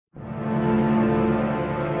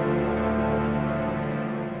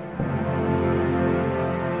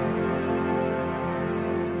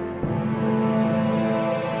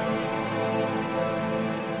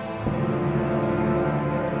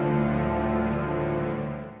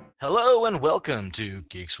Hello and welcome to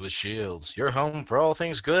Geeks with Shields, your home for all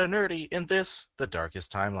things good and nerdy in this, the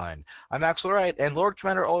darkest timeline. I'm Axel Wright, and Lord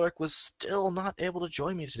Commander Ulrich was still not able to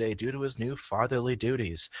join me today due to his new fatherly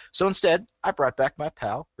duties. So instead, I brought back my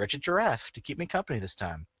pal, Wretched Giraffe, to keep me company this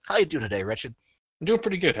time. How you doing today, Wretched? I'm doing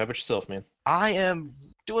pretty good. How about yourself, man? I am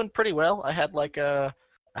doing pretty well. I had a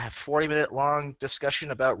 40-minute long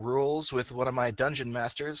discussion about rules with one of my dungeon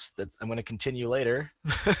masters that I'm going to continue later.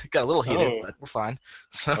 Got a little heated, Oh, but we're fine.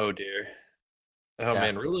 So, oh dear. Oh yeah.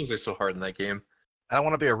 man, rulings are so hard in that game. I don't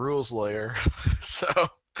want to be a rules lawyer. So,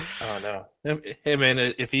 Oh no. Hey man,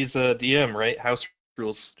 if he's a DM, right? House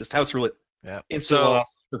rules. Just house rule it. yeah. Instant So,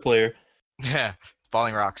 loss for player. yeah,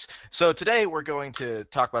 falling rocks. So today we're going to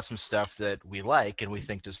talk about some stuff that we like and we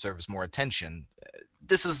think deserves more attention.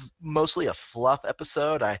 This is mostly a fluff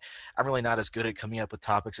episode. I'm really not as good at coming up with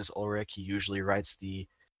topics as Ulrich. He usually writes the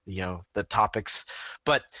topics,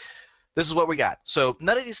 but this is what we got. So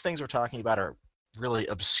none of these things we're talking about are really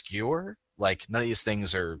obscure. Like none of these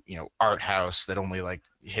things are, art house that only like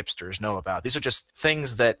hipsters know about. These are just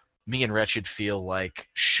things that me and Wretched feel like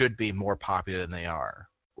should be more popular than they are.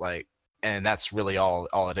 Like, and that's really all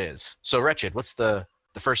it is. So Wretched, what's the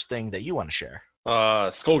first thing that you want to share?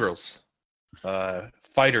 Skullgirls.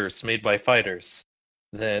 Fighters made by fighters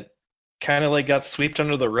that kind of like got swept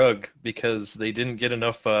under the rug because they didn't get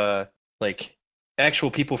enough like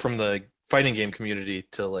actual people from the fighting game community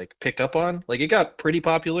to like pick up on. Like it got pretty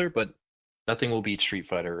popular, but nothing will beat Street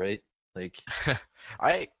Fighter, right? Like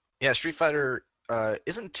Street Fighter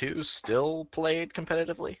isn't 2 still played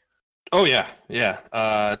competitively? oh yeah.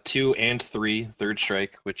 2 and 3, Third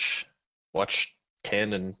Strike, which watch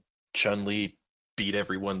Ken and Chun-Li beat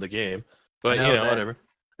everyone in the game. But whatever.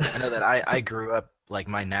 I know that I grew up, like,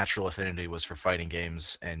 my natural affinity was for fighting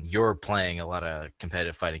games, and you're playing a lot of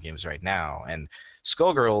competitive fighting games right now. And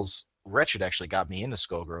Skullgirls, Wretched actually got me into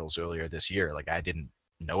Skullgirls earlier this year. Like, I didn't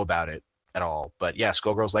know about it at all. But yeah,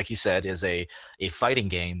 Skullgirls, like he said, is a fighting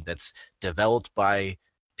game that's developed by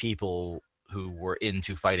people who were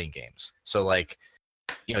into fighting games. So, like,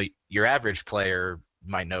 your average player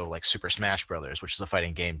might know like Super Smash Brothers, which is a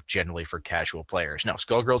fighting game generally for casual players. No,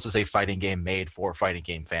 Skullgirls is a fighting game made for fighting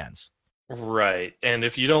game fans. Right. And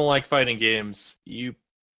if you don't like fighting games, you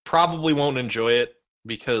probably won't enjoy it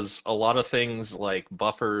because a lot of things like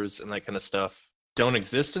buffers and that kind of stuff don't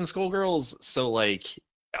exist in Skullgirls. So like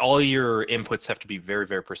all your inputs have to be very,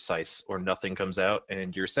 very precise or nothing comes out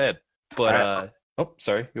and you're sad. But oh,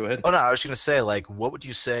 sorry, go ahead. Oh no, I was gonna say, like, what would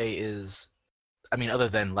you say is, I mean, other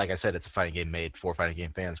than, like I said, it's a fighting game made for fighting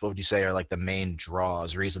game fans, what would you say are like the main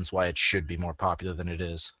draws, reasons why it should be more popular than it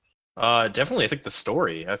is? Definitely I think the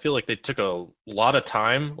story. I feel like they took a lot of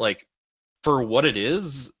time, like for what it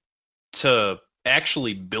is, to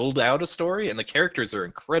actually build out a story, and the characters are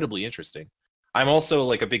incredibly interesting. I'm also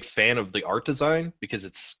like a big fan of the art design because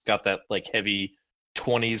it's got that like heavy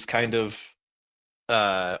 20s kind of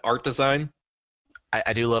art design.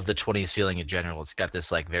 I do love the 20s feeling in general. It's got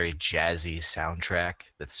this like very jazzy soundtrack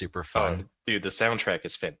that's super Oh, fun. dude, the soundtrack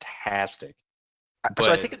is fantastic. So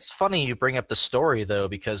I But think it's funny you bring up the story, though,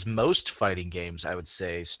 because most fighting games, I would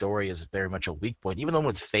say, story is very much a weak point. Even though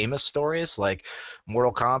with famous stories like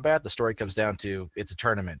Mortal Kombat, the story comes down to it's a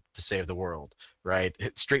tournament to save the world, right?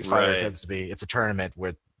 Street Fighter right. tends to be it's a tournament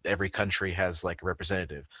where every country has like a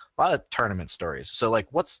representative. A lot of tournament stories. So like,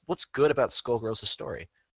 what's good about Skullgirls' story?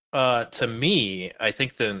 To me, I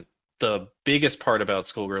think the biggest part about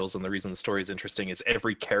Skullgirls and the reason the story is interesting is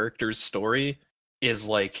every character's story is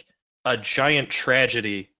like a giant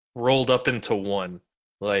tragedy rolled up into one.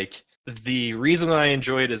 Like the reason I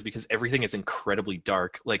enjoy it is because everything is incredibly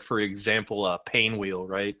dark. Like for example, Pain Wheel,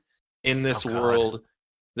 right? In Oh this God. world,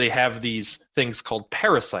 they have these things called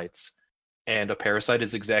parasites. And a parasite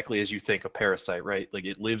is exactly as you think a parasite, right? Like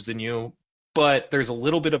it lives in you, but there's a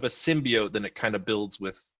little bit of a symbiote that it kind of builds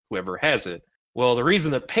with whoever has it. Well, the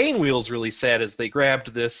reason that Pain Wheel's really sad is they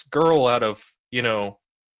grabbed this girl out of, I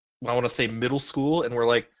want to say middle school, and we're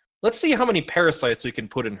like, let's see how many parasites we can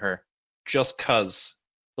put in her, just cause.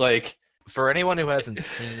 Like, For anyone who hasn't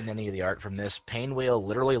seen any of the art from this, Pain Wheel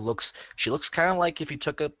literally she looks kind of like if you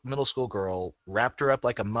took a middle school girl, wrapped her up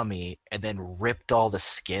like a mummy, and then ripped all the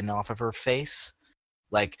skin off of her face.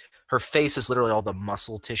 Like, her face is literally all the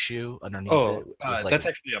muscle tissue underneath it. With like, that's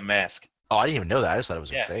actually a mask. oh, I didn't even know that. I just thought it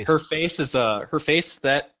was her Yeah, her face. face is her face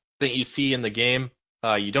that you see in the game.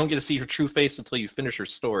 You don't get to see her true face until you finish her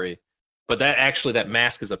story, but that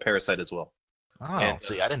mask is a parasite as well. Oh, And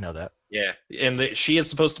see, I didn't know that. yeah, and she is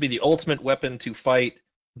supposed to be the ultimate weapon to fight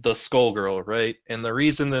the Skullgirl, right? And the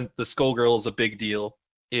reason that the Skullgirl is a big deal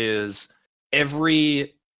is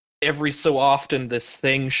every so often this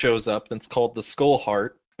thing shows up that's called the Skull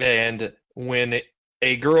Heart, And when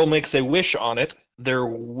a girl makes a wish on it, their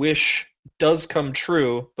wish does come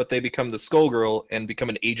true, but they become the Skullgirl and become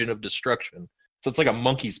an agent of destruction. So it's like a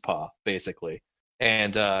monkey's paw, basically.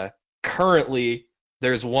 And currently,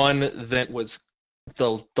 there's one that was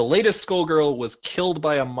the latest Skullgirl was killed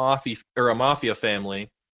by a mafia family,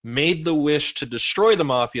 made the wish to destroy the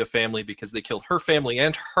mafia family because they killed her family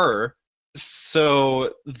and her.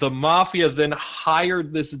 So the mafia then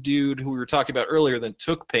hired this dude who we were talking about earlier, then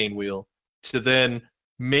took Painwheel to then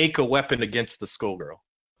make a weapon against the Skullgirl.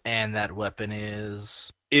 And that weapon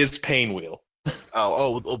is Painwheel.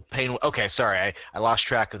 Pain. Okay, sorry, I lost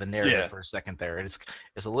track of the narrative for a second there. It's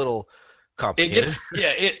a little complicated.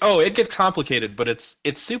 It gets complicated, but it's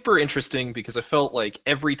super interesting because I felt like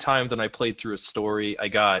every time that I played through a story,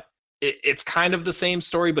 it's kind of the same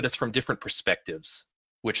story, but it's from different perspectives,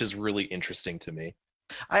 which is really interesting to me.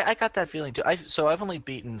 I got that feeling too. I've only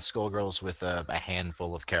beaten Skullgirls with a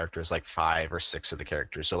handful of characters, like 5 or 6 of the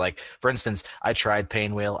characters. So like, for instance, I tried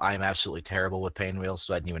Painwheel. I'm absolutely terrible with Painwheel,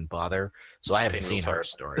 so I didn't even bother. So I haven't seen her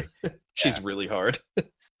story. She's really hard.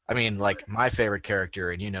 I mean, like, my favorite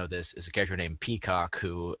character, and you know this, is a character named Peacock,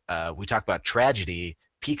 who we talk about tragedy.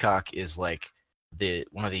 Peacock is like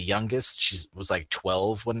one of the youngest. She was like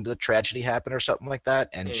 12 when the tragedy happened or something like that,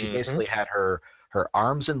 and she basically had her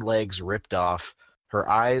arms and legs ripped off, her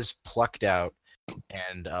eyes plucked out,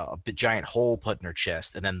 and a big giant hole put in her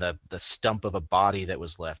chest, and then the stump of a body that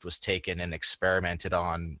was left was taken and experimented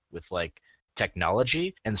on with like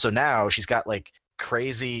technology. And so now she's got like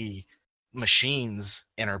crazy machines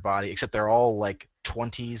in her body, except they're all like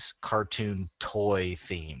 20s cartoon toy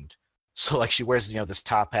themed. So like, she wears this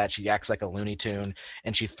top hat, she acts like a Looney Tune,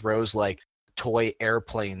 and she throws like toy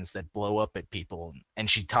airplanes that blow up at people, and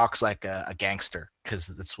she talks like a gangster because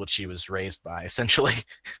that's what she was raised by, essentially.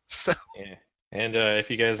 So yeah. And if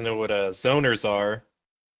you guys know what zoners are,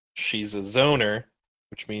 she's a zoner,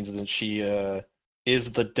 which means that she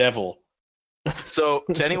is the devil. So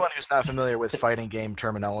to anyone who's not familiar with fighting game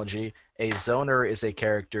terminology, a zoner is a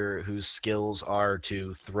character whose skills are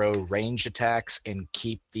to throw ranged attacks and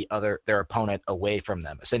keep their opponent away from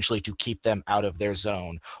them, essentially to keep them out of their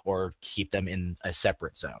zone or keep them in a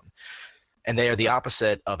separate zone. And they are the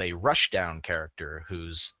opposite of a rushdown character,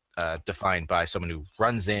 who's defined by someone who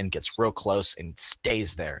runs in, gets real close, and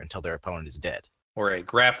stays there until their opponent is dead. Or a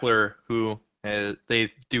grappler who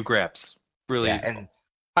they do grabs. Really and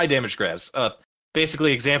high damage grabs.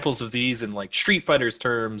 Basically examples of these in like Street Fighter's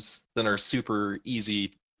terms that are super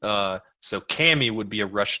easy. So Cammy would be a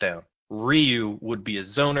rushdown, Ryu would be a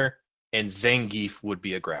zoner, and Zangief would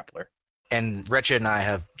be a grappler. And Wretched and I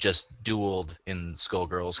have just dueled in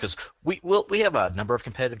Skullgirls because we have a number of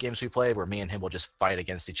competitive games we play where me and him will just fight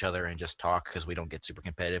against each other and just talk because we don't get super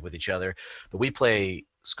competitive with each other. But we play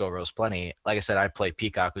Skullgirls plenty. Like I said, I play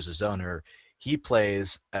Peacock, who's a zoner. He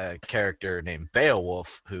plays a character named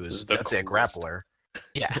Beowulf, who's, let's say, a grappler.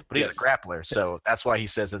 Yeah, but he's a grappler, so that's why he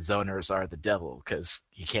says that zoners are the devil, because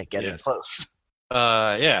he can't get in close.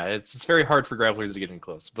 It's very hard for grapplers to get in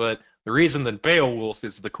close. But the reason that Beowulf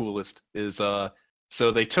is the coolest is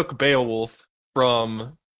so they took Beowulf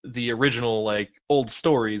from the original like old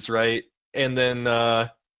stories, right? And then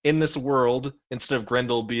in this world, instead of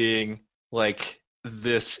Grendel being like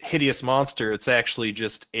this hideous monster, it's actually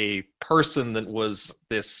just a person that was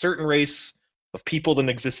this certain race of people that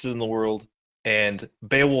existed in the world, and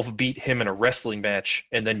Beowulf beat him in a wrestling match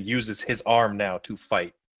and then uses his arm now to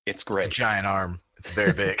fight. It's great. It's a giant arm. It's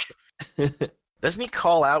very big. Doesn't he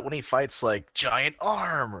call out when he fights like giant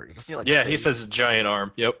arm? Or doesn't he, like, he says giant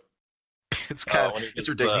arm. Yep. It's kind of it's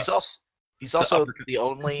ridiculous. He's also the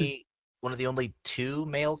only one of the only 2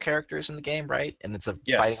 male characters in the game, right? And it's a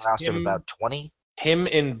fighting roster of about 20. Him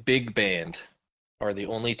and Big Band are the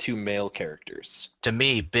only 2 male characters. To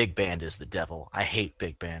me, Big Band is the devil. I hate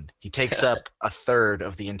Big Band. He takes up a third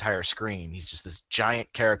of the entire screen. He's just this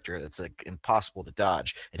giant character that's like impossible to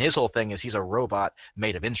dodge. And his whole thing is he's a robot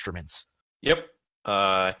made of instruments. Yep.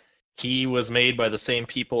 He was made by the same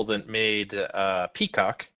people that made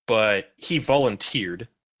Peacock, but he volunteered.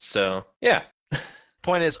 So, yeah.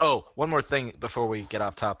 Point is, one more thing before we get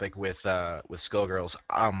off topic with Skullgirls.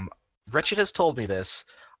 Wretched has told me this.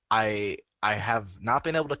 I have not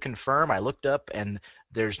been able to confirm. I looked up, and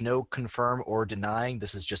there's no confirm or denying.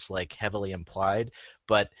 This is just like heavily implied,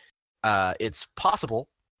 but it's possible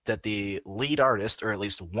that the lead artist, or at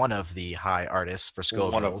least one of the high artists for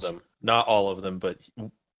Skullgirls, one of them, not all of them, but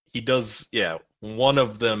he does, one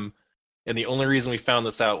of them. And the only reason we found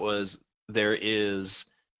this out was there is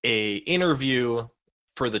a interview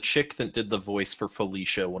for the chick that did the voice for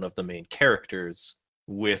Felicia, one of the main characters,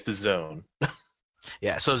 with Zone.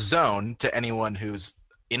 Yeah, so Zone, to anyone who's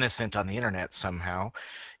innocent on the internet somehow,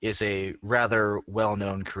 is a rather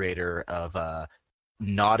well-known creator of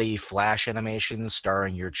naughty Flash animations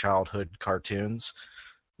starring your childhood cartoons.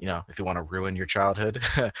 You know, if you want to ruin your childhood.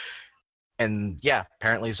 And yeah,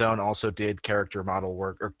 apparently Zone also did character model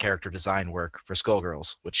work or character design work for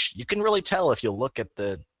Skullgirls, which you can really tell if you look at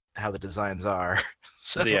how the designs are.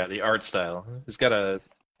 So Yeah, the art style. He's got a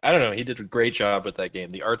I don't know, he did a great job with that game.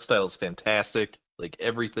 The art style is fantastic. Like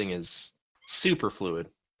everything is super fluid.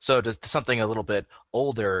 so just something a little bit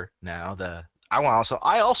older now. I also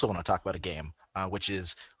want to talk about a game, which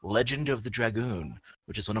is Legend of the Dragoon,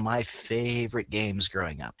 which is one of my favorite games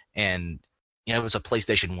growing up. And you know, it was a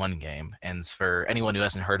PlayStation 1 game. And for anyone who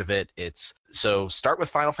hasn't heard of it, start with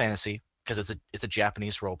Final Fantasy, because it's a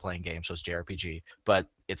Japanese role playing game, so it's JRPG, but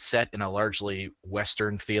it's set in a largely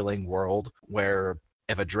Western feeling world where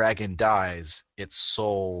if a dragon dies, its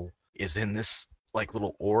soul is in this like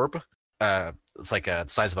little orb. It's like the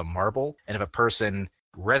size of a marble, and if a person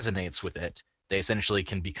resonates with it, they essentially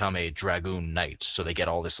can become a dragoon knight. So they get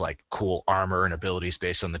all this like cool armor and abilities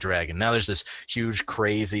based on the dragon. Now there's this huge,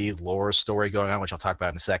 crazy lore story going on, which I'll talk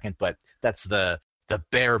about in a second. But that's the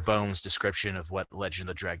bare bones description of what Legend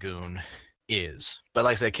of the Dragoon is. But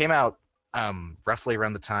like I said, it came out roughly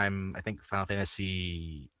around the time I think Final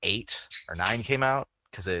Fantasy 8 or 9 came out,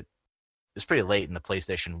 because it was pretty late in the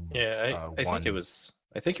PlayStation. Yeah, I 1. think it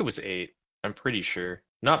was 8. I'm pretty sure.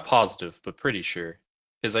 Not positive, but pretty sure.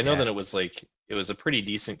 Because I know that it was a pretty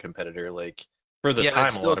decent competitor. Like for the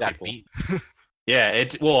time, a lot of people. Beat. Yeah,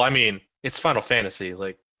 well, I mean, it's Final Fantasy.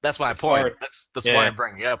 Like that's my it's point. hard. That's why I'm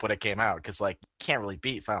bringing it up when it came out, because like you can't really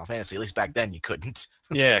beat Final Fantasy. At least back then you couldn't.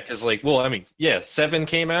 Yeah, because like, well, I mean, yeah, 7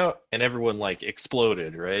 came out and everyone like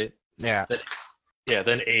exploded, right? Yeah.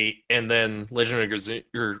 Then 8, and then Legend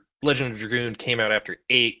of Dragoon came out after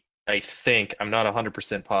 8. I think I'm not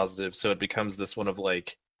 100% positive, so it becomes this one of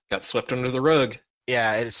like got swept under the rug.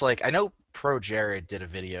 Yeah, it's like I know Pro Jared did a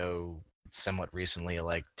video somewhat recently,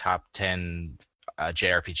 like top 10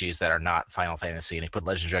 JRPGs that are not Final Fantasy, and he put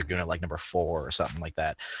Legend of Dragoon at like number 4 or something like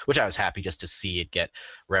that, which I was happy just to see it get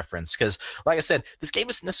referenced, because like I said, this game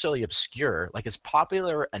isn't necessarily obscure. Like it's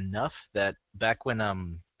popular enough that back when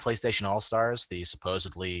PlayStation All Stars, the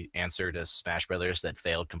supposedly answer to Smash Brothers that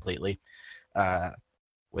failed completely,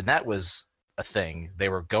 when that was a thing, they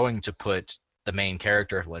were going to put the main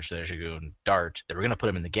character of Legend of the Dragoon, Dart, they were going to put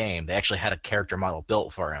him in the game. They actually had a character model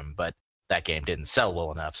built for him, but that game didn't sell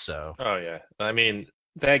well enough, so... Oh, yeah. I mean,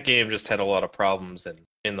 that game just had a lot of problems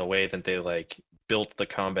in the way that they, like, built the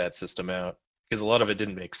combat system out, because a lot of it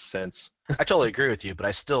didn't make sense. I totally agree with you, but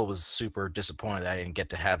I still was super disappointed that I didn't get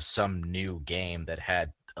to have some new game that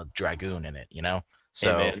had a Dragoon in it, you know?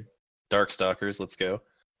 So... Hey, man. Darkstalkers, let's go.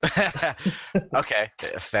 Okay,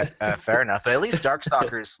 fair enough. But at least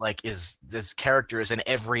Darkstalkers this character is in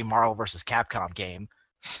every Marvel vs. Capcom game.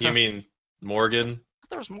 So, you mean Morgan?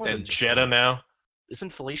 There was more and than Jetta now?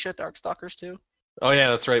 Isn't Felicia Darkstalkers too? Oh yeah,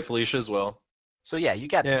 that's right, Felicia as well. So yeah, you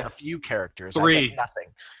got a few characters. 3. I get nothing.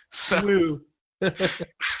 So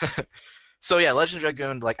so yeah, Legend of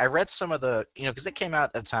Dragoon. Like I read some of the, because it came out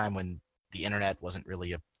at a time when the internet wasn't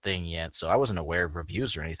really a thing yet, so I wasn't aware of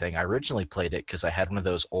reviews or anything. I originally played it because I had one of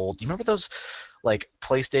those old, you remember those like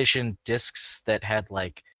PlayStation discs that had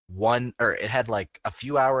like it had like a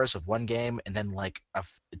few hours of one game and then like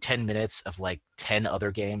 10 minutes of like 10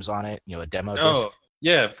 other games on it, a demo disc. Oh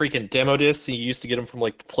yeah, freaking demo discs. You used to get them from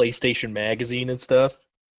like the PlayStation magazine and stuff.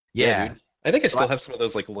 Yeah, dude. I think I still have some of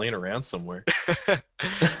those like laying around somewhere.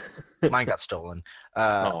 Mine got stolen.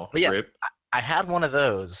 But yeah, rip. I had one of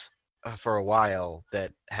those for a while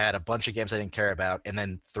that had a bunch of games I didn't care about, and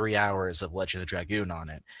then 3 hours of Legend of the Dragoon on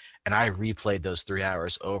it. And I replayed those 3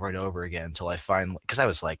 hours over and over again until I finally, because I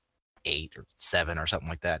was like 8 or 7 or something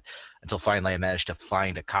like that, until finally I managed to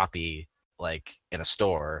find a copy like in a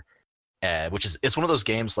store, it's one of those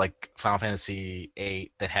games like Final Fantasy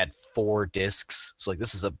VIII that had 4 discs. So like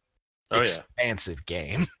this is a expansive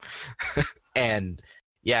game. And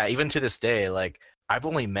yeah, even to this day, like I've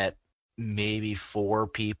only met maybe 4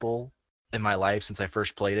 people in my life since I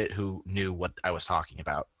first played it who knew what I was talking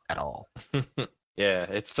about at all. Yeah,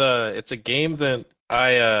 it's a game that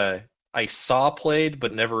I saw played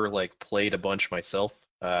but never like played a bunch myself.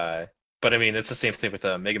 But I mean, it's the same thing with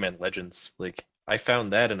Mega Man Legends. Like I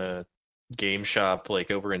found that in a game shop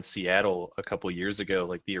like over in Seattle a couple years ago,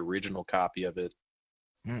 like the original copy of it.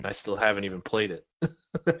 I still haven't even played it.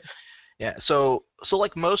 Yeah, so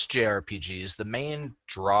like most JRPGs, the main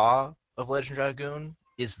draw of Legend of Dragoon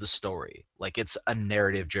is the story. Like it's a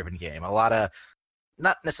narrative-driven game. A lot of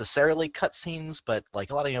not necessarily cutscenes, but like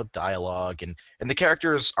a lot of dialogue, and the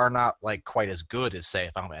characters are not like quite as good as say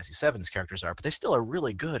Final Fantasy VII's characters are, but they still are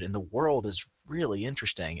really good, and the world is really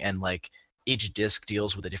interesting, and like each disc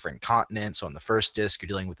deals with a different continent. So on the first disc, you're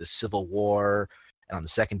dealing with the Civil War, and on the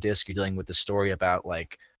second disc, you're dealing with the story about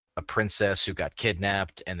like a princess who got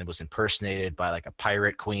kidnapped and then was impersonated by like a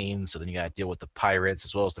pirate queen. So then you got to deal with the pirates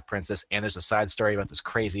as well as the princess. And there's a side story about this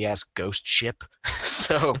crazy ass ghost ship.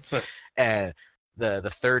 So, and the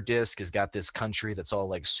third disc has got this country that's all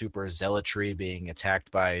like super zealotry being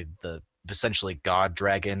attacked by the essentially god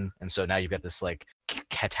dragon. And so now you've got this like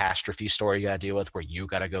catastrophe story you got to deal with where you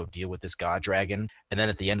got to go deal with this god dragon. And then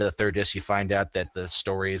at the end of the third disc, you find out that the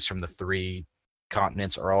stories from the three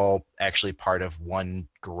continents are all actually part of one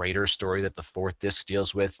greater story that the fourth disc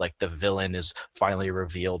deals with. Like the villain is finally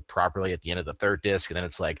revealed properly at the end of the third disc, and then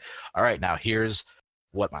it's like, all right, now here's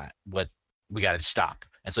what we got to stop.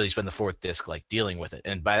 And so you spend the fourth disc like dealing with it,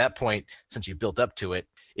 and by that point, since you built up to it,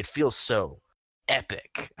 it feels so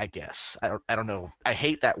epic, I guess. I don't know, I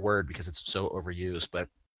hate that word because it's so overused, but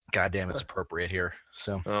goddamn, it's appropriate here.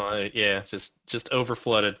 So yeah, just over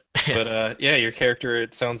flooded. But yeah, your character,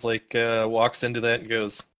 it sounds like walks into that and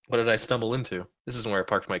goes, "What did I stumble into? This isn't where I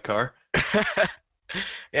parked my car."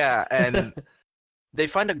 Yeah, and they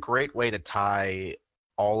find a great way to tie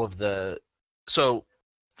all of the. So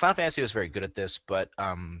Final Fantasy was very good at this, but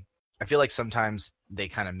I feel like sometimes they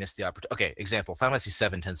kind of miss the opportunity. Okay, example: Final Fantasy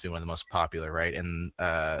VII tends to be one of the most popular, right? And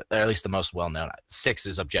or at least the most well-known. 6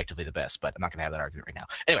 is objectively the best, but I'm not going to have that argument right now.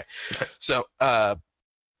 Anyway, so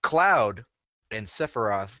Cloud and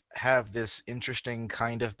Sephiroth have this interesting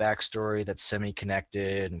kind of backstory that's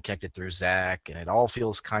semi-connected and connected through Zack, and it all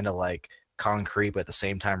feels kind of like concrete, but at the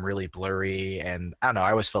same time really blurry. And I don't know,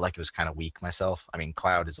 I always felt like it was kind of weak myself. I mean,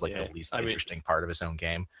 Cloud is like the least interesting part of his own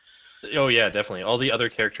game. Oh yeah, definitely. All the other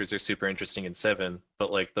characters are super interesting in 7, but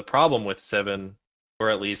like the problem with 7, or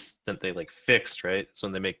at least that they like fixed, right? So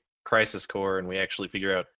when they make Crisis Core and we actually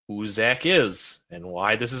figure out who Zack is and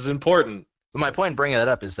why this is important. But my point in bringing that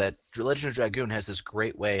up is that Legend of Dragoon has this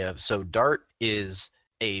great way of, so Dart is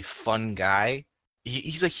a fun guy.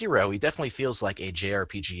 He's a hero. He definitely feels like a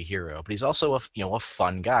JRPG hero, but he's also a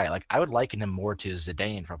fun guy. Like I would liken him more to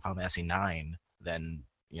Zidane from Final Fantasy IX than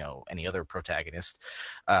any other protagonist.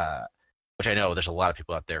 Which I know there's a lot of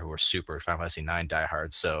people out there who are super Final Fantasy IX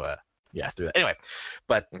diehards. So yeah, through that. Anyway,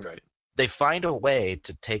 but they find a way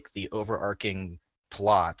to take the overarching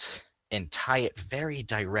plot and tie it very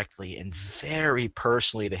directly and very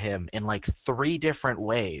personally to him in like 3 different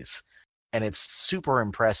ways, and it's super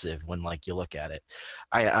impressive when like you look at it.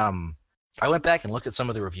 I went back and looked at some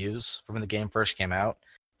of the reviews from when the game first came out,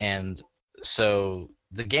 and so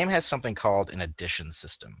the game has something called an addition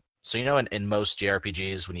system. So in most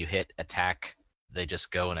JRPGs, when you hit attack, they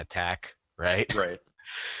just go and attack, right? Right.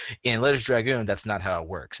 In Legend of Dragoon, that's not how it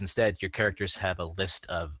works. Instead, your characters have a list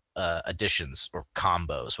of additions or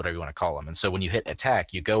combos, whatever you want to call them. And so when you hit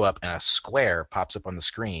attack, you go up and a square pops up on the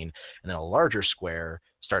screen, and then a larger square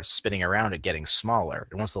starts spinning around it, getting smaller.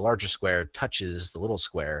 And once the larger square touches the little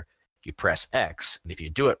square, you press X. And if you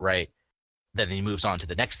do it right, then he moves on to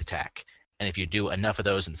the next attack. And if you do enough of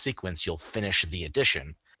those in sequence, you'll finish the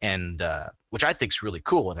addition. And which I think is really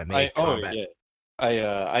cool. And I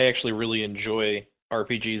actually really enjoy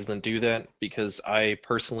RPGs that do that, because I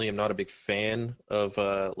personally am not a big fan of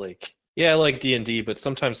I like D&D, but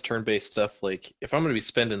sometimes turn-based stuff, like if I'm going to be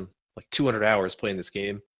spending like 200 hours playing this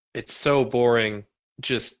game, it's so boring.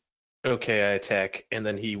 Just okay, I attack and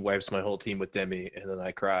then he wipes my whole team with Demi and then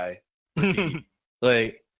I cry.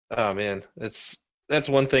 Like, oh man, that's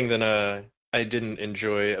one thing that I didn't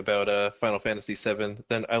enjoy about Final Fantasy VII.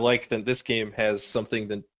 Then I like that this game has something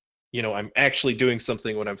that I'm actually doing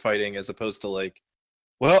something when I'm fighting, as opposed to like,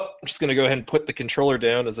 well, I'm just going to go ahead and put the controller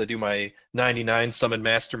down as I do my 99 summon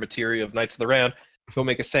master materia of Knights of the Round, go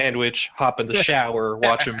make a sandwich, hop in the shower,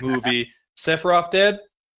 watch a movie. Sephiroth dead?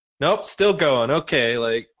 Nope, still going. Okay,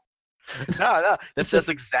 like. No, that's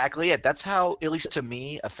exactly it. That's how, at least to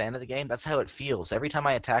me, a fan of the game, that's how it feels. Every time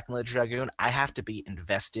I attack in Legend of Dragoon, I have to be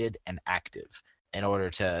invested and active in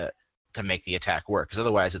order to make the attack work, because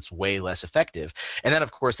otherwise it's way less effective. And then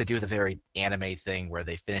of course they do the very anime thing where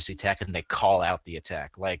they finish the attack and they call out the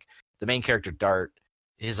attack. Like the main character Dart,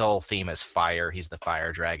 his whole theme is fire. He's the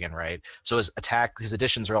fire dragon, right? So his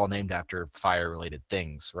additions are all named after fire related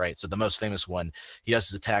things, right? So the most famous one, he does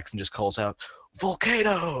his attacks and just calls out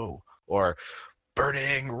volcano or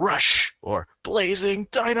burning rush or blazing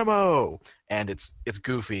dynamo, and it's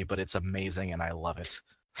goofy, but it's amazing and I love it.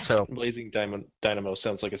 So Blazing Dynamo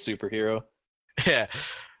sounds like a superhero. Yeah.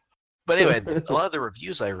 But anyway, a lot of the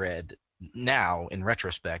reviews I read, now, in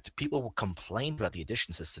retrospect, people complained about the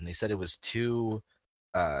edition system. They said it was too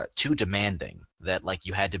demanding, that like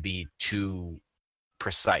you had to be too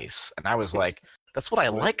precise. And I was like, that's what I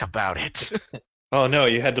What? like about it. Oh no,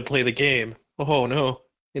 you had to play the game. Oh no,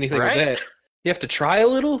 anything with Right? that. You have to try a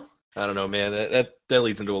little. I don't know, man. That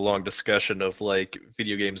leads into a long discussion of like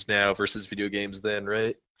video games now versus video games then,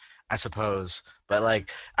 right? I suppose. But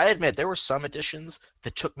like, I admit there were some editions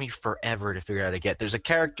that took me forever to figure out how to get. There's a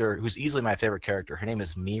character who's easily my favorite character. Her name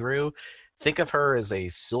is Miru. Think of her as a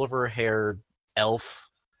silver-haired elf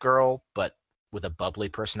girl, but with a bubbly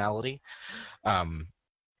personality, and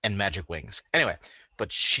magic wings. Anyway, but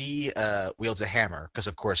she wields a hammer because,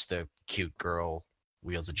 of course, the cute girl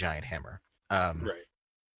wields a giant hammer. Um,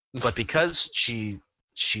 Right. but because she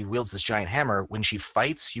wields this giant hammer, when she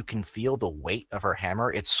fights, you can feel the weight of her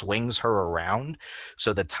hammer. It swings her around,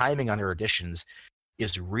 so the timing on her additions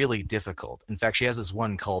is really difficult. In fact, she has this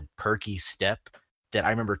one called Perky Step that I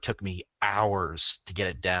remember took me hours to get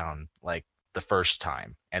it down, like the first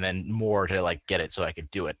time, and then more to like get it so I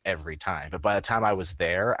could do it every time. But by the time I was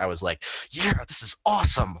there, I was like, yeah, this is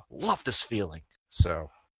awesome. Love this feeling. So,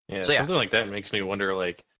 Yeah, so yeah, something like that makes me wonder,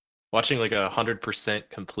 like, watching like 100%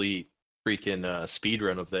 complete freaking speed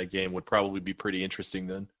run of that game would probably be pretty interesting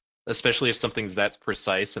then. Especially if something's that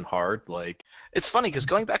precise and hard, like it's funny because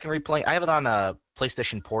going back and replaying, I have it on a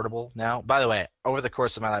PlayStation Portable now. By the way, over the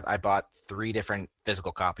course of my life, I bought 3 different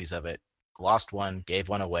physical copies of it. Lost one, gave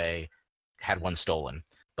one away, had one stolen.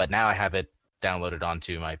 But now I have it downloaded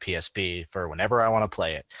onto my PSP for whenever I want to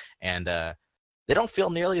play it. And they don't feel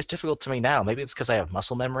nearly as difficult to me now. Maybe it's because I have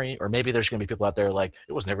muscle memory, or maybe there's going to be people out there like,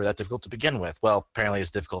 it was never that difficult to begin with. Well, apparently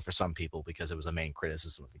it's difficult for some people because it was a main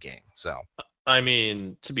criticism of the game. So, I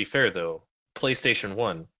mean, to be fair though, PlayStation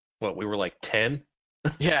 1, what, we were like 10?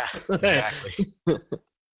 yeah, exactly.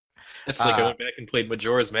 It's like I went back and played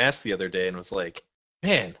Majora's Mask the other day and was like,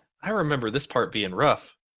 man, I remember this part being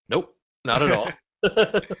rough. Nope, not at all.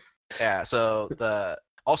 Yeah, so the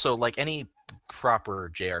also like any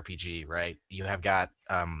proper JRPG, right? You have got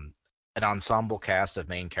an ensemble cast of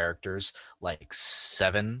main characters, like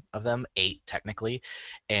 7 of them, 8 technically,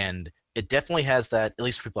 and it definitely has that, at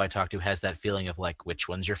least people I talk to, has that feeling of like, which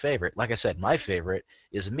one's your favorite? Like I said, my favorite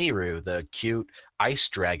is Miru, the cute ice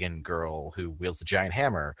dragon girl who wields the giant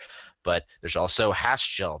hammer. But there's also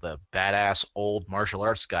Haschel, the badass old martial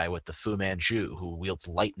arts guy with the Fu Manchu who wields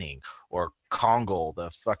lightning, or Kongol, the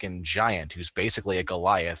fucking giant who's basically a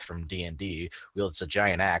Goliath from D&D, wields a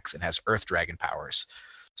giant axe and has earth dragon powers.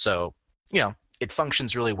 So, it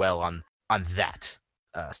functions really well on that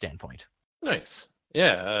standpoint. Nice.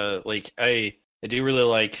 Yeah, like I do really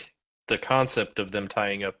like the concept of them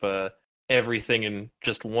tying up everything in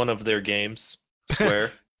just one of their games.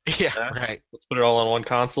 Square. Yeah, right. Let's put it all on one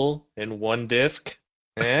console in one disc.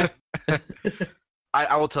 Eh?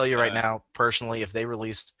 I will tell you right Uh, now, personally, if they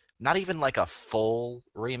released not even like a full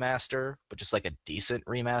remaster, but just like a decent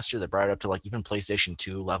remaster that brought it up to like even PlayStation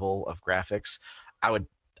 2 level of graphics, I would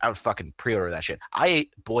fucking pre-order that shit. I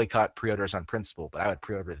boycott pre-orders on principle, but I would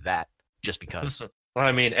pre-order that just because. well,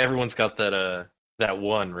 I mean, everyone's got that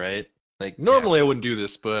one, right? Like Yeah. normally I wouldn't do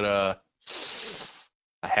this, but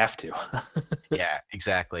I have to. Yeah,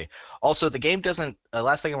 exactly. Also, the game doesn't.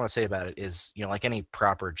 Last thing I want to say about it is, like any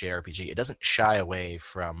proper JRPG, it doesn't shy away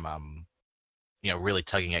from, really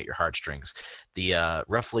tugging at your heartstrings. The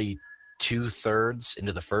roughly 2/3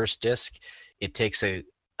 into the first disc, it takes a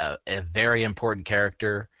very important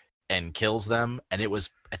character and kills them. And it was,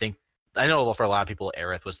 I know for a lot of people,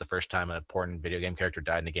 Aerith was the first time an important video game character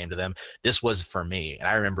died in a game to them. This was for me, and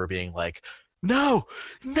I remember being like, no,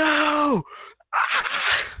 no,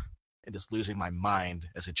 ah! And just losing my mind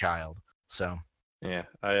as a child. So Yeah,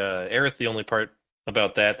 Aerith, the only part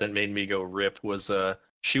about that made me go rip was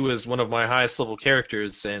she was one of my highest level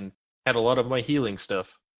characters and had a lot of my healing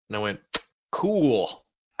stuff. And I went, cool.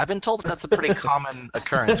 I've been told that that's a pretty common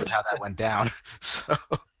occurrence with how that went down. So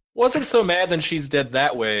Wasn't so mad that she's dead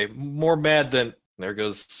that way. More mad than there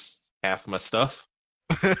goes half my stuff.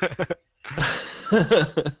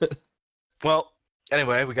 well,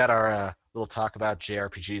 anyway, we got our little talk about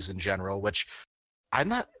JRPGs in general, which I'm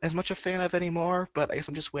not as much a fan of anymore, but I guess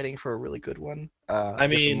I'm just waiting for a really good one. I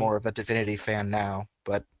guess I'm mean, more of a Divinity fan now,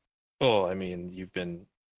 but oh, I mean, you've been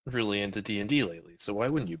really into D&D lately, so why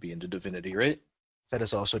wouldn't you be into Divinity, right? that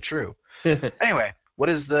is also true. Anyway, what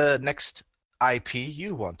is the next IP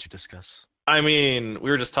you want to discuss? I mean, we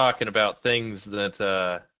were just talking about things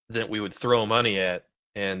that we would throw money at,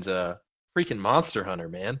 and freaking Monster Hunter,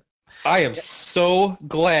 man. I am so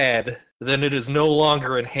glad that it is no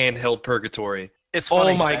longer in handheld purgatory. It's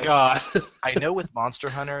Oh funny because my god. I know with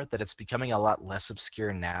Monster Hunter that it's becoming a lot less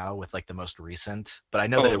obscure now with like the most recent, but I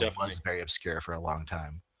know that Oh, it definitely. was very obscure for a long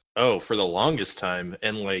time. Oh, for the longest time.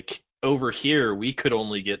 And like over here, we could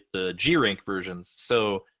only get the G rank versions.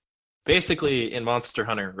 So basically in Monster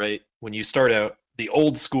Hunter, right? When you start out, the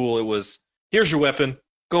old school, it was here's your weapon,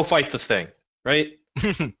 go fight the thing, right?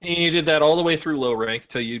 And you did that all the way through low rank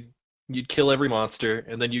till you'd kill every monster,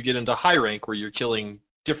 and then you get into high rank where you're killing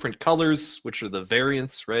different colors, which are the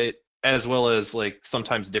variants, right? As well as like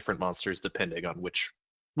sometimes different monsters depending on which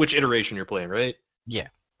iteration you're playing, right? Yeah,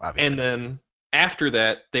 And obviously. then after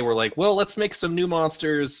that, they were like, well, let's make some new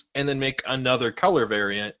monsters and then make another color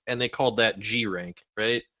variant, and they called that G rank,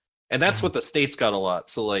 right? And that's Mhm. what the states got a lot.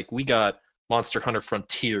 So like we got Monster Hunter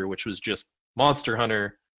Frontier, which was just Monster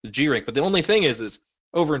Hunter the G rank. But the only thing is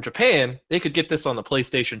over in Japan, they could get this on the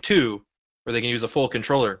PlayStation 2, where they can use a full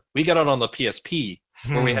controller. We got it on the PSP,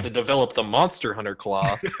 where we had to develop the Monster Hunter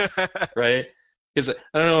Claw, right? Because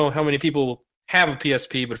I don't know how many people have a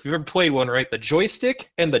PSP, but if you've ever played one, right, the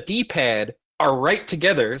joystick and the D-pad are right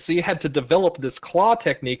together. So you had to develop this claw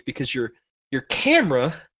technique because your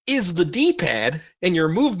camera is the D-pad and your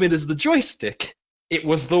movement is the joystick. It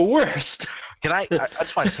was the worst. Can I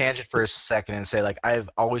just want to tangent for a second and say, like, I've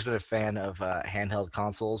always been a fan of handheld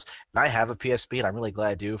consoles, and I have a PSP, and I'm really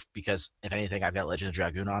glad I do because, if anything, I've got Legend of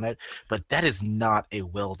Dragoon on it. But that is not a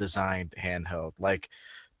well-designed handheld. Like,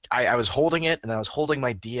 I was holding it, and I was holding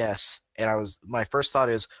my DS, and my first thought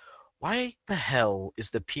is, why the hell is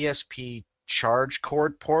the PSP charge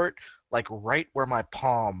cord port like right where my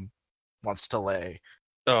palm wants to lay?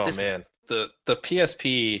 Oh This is man, the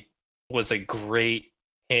PSP was a great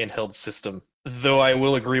handheld system. Though I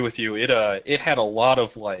will agree with you, it had a lot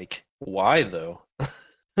of like, why though?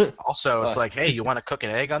 also, it's Uh, like, hey, you want to cook an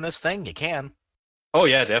egg on this thing? You can. oh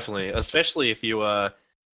yeah, definitely. Especially if you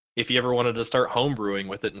ever wanted to start homebrewing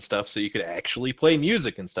with it and stuff, so you could actually play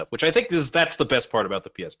music and stuff. Which I think that's the best part about the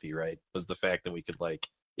PSP, right? Was the fact that we could like,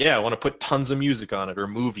 yeah, I want to put tons of music on it or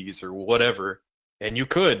movies or whatever, and you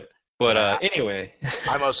could. But Yeah, anyway,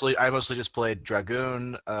 I mostly just played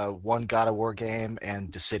Dragoon, one God of War game,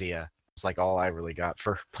 and Dissidia. It's like all I really got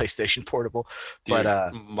for PlayStation Portable. But dude,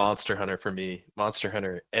 Monster Hunter for me, Monster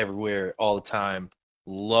Hunter everywhere, all the time.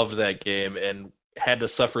 Loved that game and had to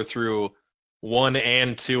suffer through 1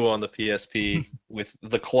 and 2 on the PSP with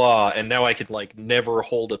the claw, and now I could like never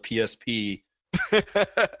hold a PSP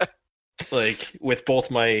like with both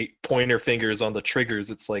my pointer fingers on the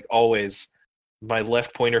triggers. It's like always my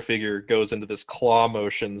left pointer finger goes into this claw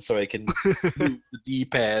motion so I can move the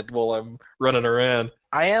D-pad while I'm running around.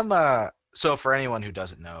 I am so for anyone who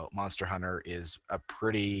doesn't know, Monster Hunter is a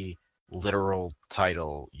pretty literal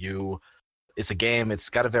title. It's a game, it's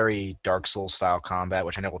got a very Dark Souls style combat,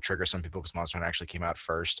 which I know will trigger some people because Monster Hunter actually came out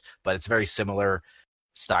first, but it's very similar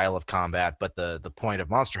style of combat. But the point of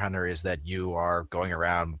Monster Hunter is that you are going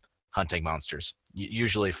around hunting monsters,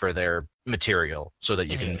 usually for their material, so that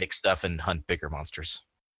you can Mhm. make stuff and hunt bigger monsters.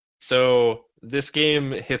 So this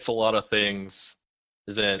game hits a lot of things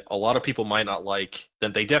that a lot of people might not like.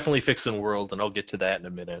 That they definitely fix in World, and I'll get to that in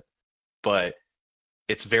a minute. But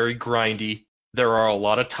it's very grindy. There are a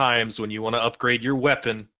lot of times when you want to upgrade your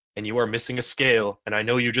weapon and you are missing a scale. And I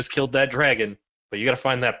know you just killed that dragon, but you got to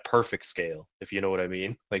find that perfect scale, if you know what I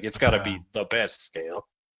mean. Like it's got to Uh, be the best scale.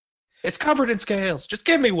 It's covered in scales. Just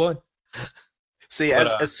give me one. See, But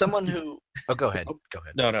as someone who, oh, go ahead, oh, go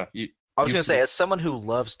ahead. no, no, I was you gonna say, finish. as someone who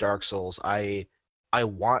loves Dark Souls, I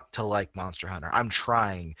want to like Monster Hunter. I'm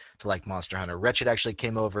trying to like Monster Hunter. Wretched actually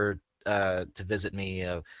came over to visit me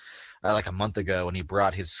like a month ago when he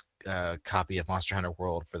brought his copy of Monster Hunter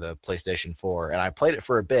World for the PlayStation 4, and I played it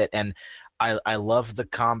for a bit, and I love the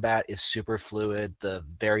combat is super fluid. The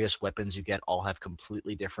various weapons you get all have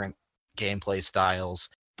completely different gameplay styles,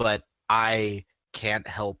 but I can't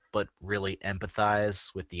help but really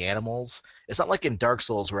empathize with the animals. It's not like in Dark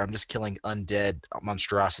Souls where I'm just killing undead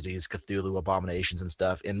monstrosities, Cthulhu abominations and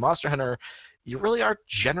stuff. In Monster Hunter, you really are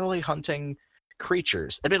generally hunting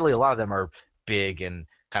creatures. Admittedly, a lot of them are big and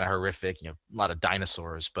kind of horrific, a lot of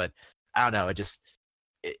dinosaurs, but I don't know,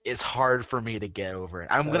 it's hard for me to get over it.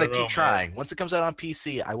 I'm I gonna don't keep know, man. trying. Once it comes out on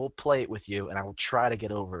PC, I will play it with you and I will try to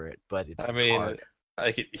get over it, but it's I it's mean, hard.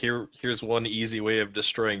 here's one easy way of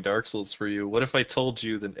destroying Dark Souls for you. What if I told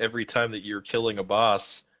you that every time that you're killing a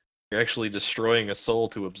boss, you're actually destroying a soul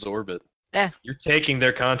to absorb it? Eh, You're taking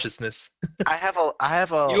their consciousness. I have a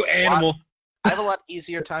You lot animal. I have a lot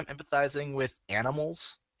easier time empathizing with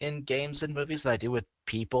animals in games and movies than I do with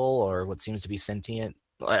people or what seems to be sentient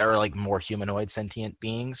or like more humanoid sentient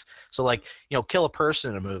beings. So like, kill a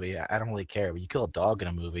person in a movie, I don't really care. But you kill a dog in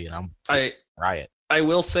a movie and I'm I riot. I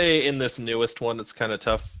will say in this newest one, it's kind of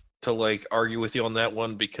tough to like argue with you on that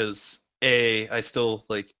one because A, I still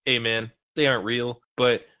like, A man, they aren't real.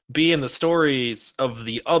 But B, in the stories of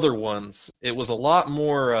the other ones, it was a lot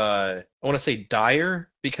more I want to say dire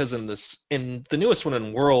because in the newest one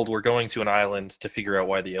in World, we're going to an island to figure out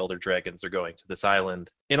why the Elder Dragons are going to this island.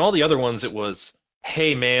 In all the other ones, it was,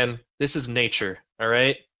 hey man, this is nature, all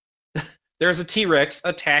right? There's a T-Rex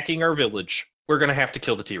attacking our village. We're gonna have to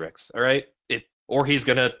kill the T-Rex, all right? Or he's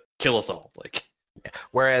gonna kill us all. Like,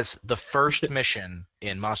 Whereas the first mission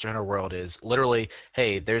in Monster Hunter World is literally,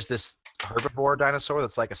 hey, there's this herbivore dinosaur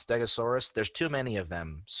that's like a stegosaurus. There's too many of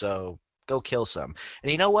them, so go kill some.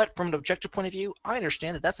 And you know what? From an objective point of view, I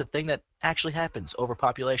understand that that's a thing that actually happens,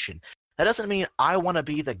 overpopulation. That doesn't mean I want to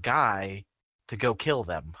be the guy to go kill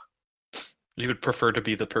them. you would prefer to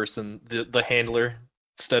be the person, the handler,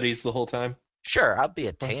 studies the whole time. Sure, I'll be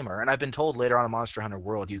a Huh. tamer, and I've been told later on in Monster Hunter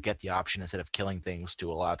World you get the option instead of killing things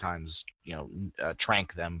to a lot of times,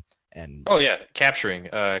 trank them and Oh yeah, capturing.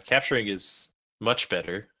 Capturing is much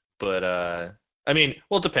better, but I mean,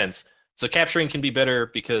 well, it depends. So capturing can be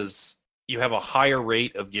better because you have a higher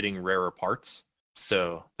rate of getting rarer parts.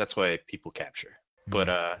 So that's why people capture.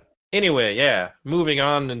 But anyway, yeah, moving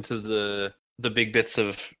on into the big bits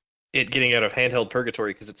of it getting out of handheld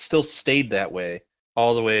purgatory because it still stayed that way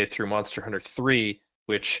all the way through Monster Hunter 3,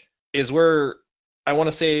 which is where I want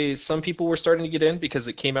to say some people were starting to get in because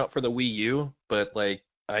it came out for the Wii U, but like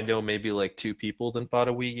I know maybe like two people that bought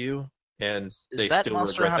a Wii U and is they that still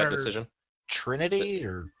Monster regret that Hunter decision. Trinity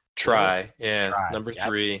or is it Try, yeah, Try? number Yeah,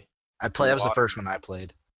 three. I played. That was the Water. first one I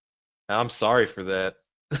played. I'm sorry for that.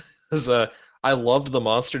 'Cause, I loved the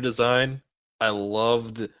monster design. I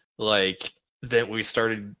loved like that we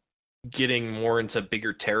started getting more into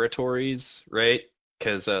bigger territories, right?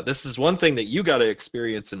 Because this is one thing that you got to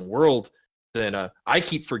experience in World. Then I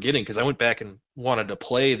keep forgetting because I went back and wanted to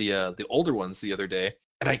play the older ones the other day,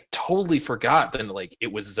 and I totally forgot that like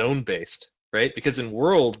it was zone based, right? Because in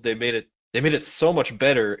World they made it so much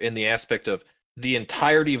better in the aspect of the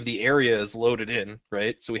entirety of the area is loaded in,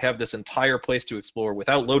 right? So we have this entire place to explore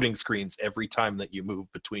without loading screens every time that you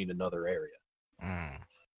move between another area, Mm,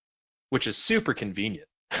 which is super convenient.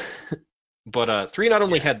 But 3 not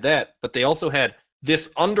only yeah, had that, but they also had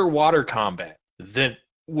this underwater combat that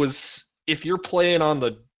was if you're playing on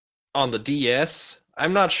the DS,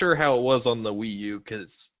 I'm not sure how it was on the Wii U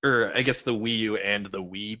or I guess the Wii U and the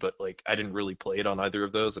Wii, but like I didn't really play it on either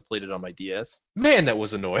of those. I played it on my DS. Man, that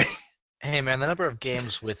was annoying. hey man, the number of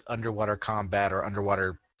games with underwater combat or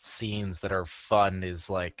underwater scenes that are fun is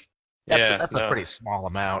like Yeah, that's a no. pretty small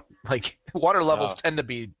amount. Like water levels Oh, tend to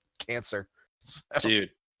be cancer. So,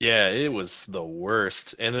 dude. Yeah, it was the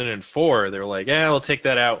worst. And then in 4, they were like, "Yeah, we'll take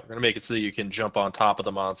that out. We're gonna make it so you can jump on top of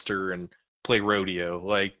the monster and play rodeo."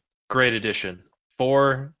 Like, great addition.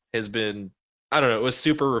 4 has been, I don't know, it was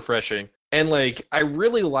super refreshing. And like, I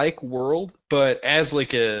really like World, but as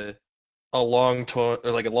like a long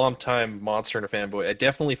time Monster Hunter fanboy, I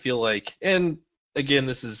definitely feel like, and again,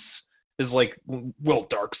 this is like, well,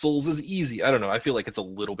 Dark Souls is easy. I don't know. I feel like it's a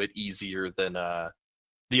little bit easier than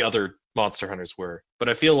the other Monster Hunters were. But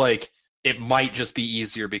I feel like it might just be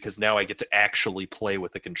easier because now I get to actually play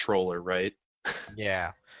with a controller, right?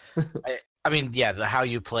 yeah. I mean, yeah, how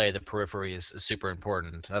you play the periphery is super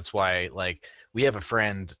important. That's why, like, we have a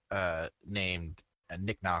friend named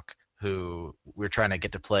Nick Knock who we're trying to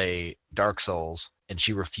get to play Dark Souls, and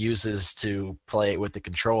she refuses to play it with the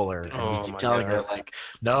controller, and we Oh keep my telling her god. like,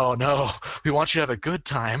 no, no, we want you to have a good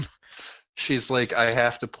time. She's like, I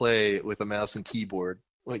have to play with a mouse and keyboard.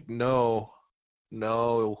 Like, no,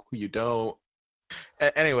 no, you don't.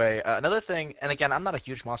 Anyway, another thing, and again, I'm not a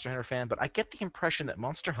huge Monster Hunter fan, but I get the impression that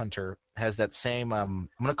Monster Hunter has that same, I'm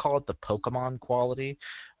gonna call it the Pokemon quality,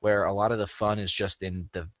 where a lot of the fun is just in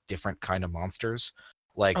the different kind of monsters.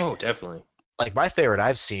 Like, Oh, definitely. like my favorite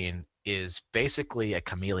I've seen is basically a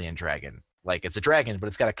chameleon dragon. Like it's a dragon, but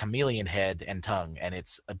it's got a chameleon head and tongue, and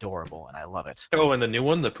it's adorable, and I love it. Oh, and the new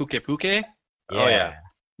one, the Puke Puke? Oh yeah. Yeah.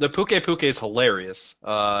 The Puke Puke is hilarious.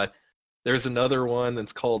 There's another one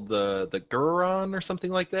that's called the Guron or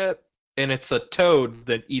something like that, and it's a toad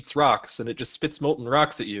that eats rocks and it just spits molten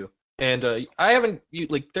rocks at you. And I haven't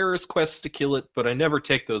like there is quests to kill it, but I never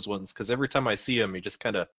take those ones because every time I see him, he just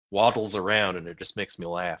kind of waddles around and it just makes me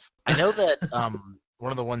laugh. I know that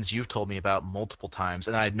one of the ones you've told me about multiple times,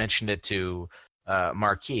 and I'd mentioned it to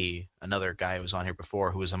Marquis, another guy who was on here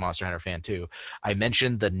before who was a Monster Hunter fan too. I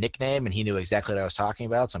mentioned the nickname, and he knew exactly what I was talking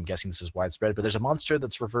about, so I'm guessing this is widespread. But there's a monster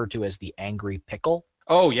that's referred to as the Angry Pickle.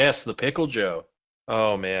 Oh yes, the Pickle Joe.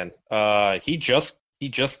 Oh man, he just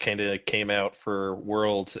kind of came out for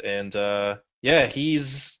World, and yeah,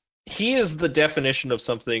 he is the definition of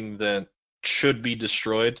something that should be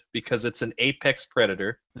destroyed because it's an apex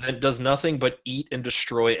predator that does nothing but eat and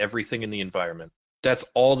destroy everything in the environment. That's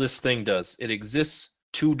all this thing does. It exists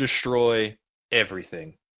to destroy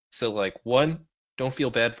everything. So like one, don't feel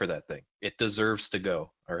bad for that thing. It deserves to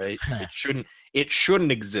go, all right? It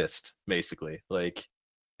shouldn't exist basically. Like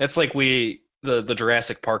that's like the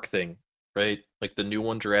Jurassic Park thing, right? Like the new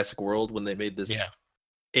one Jurassic World when they made this Yeah.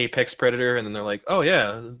 apex predator and then they're like, "Oh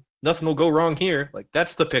yeah, nothing will go wrong here." Like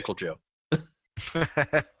that's the pickle Joe.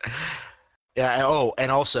 Yeah. Oh,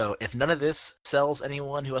 and also, if none of this sells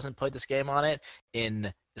anyone who hasn't played this game on it,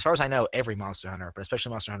 in as far as I know, every Monster Hunter, but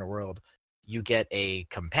especially Monster Hunter World, you get a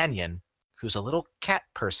companion who's a little cat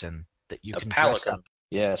person that you A can dress palico. up.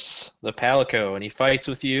 Yes, the palico, and he fights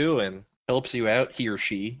with you and helps you out, he or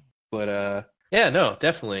she. But yeah, no,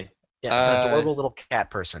 definitely. Yeah, it's an Uh, adorable little cat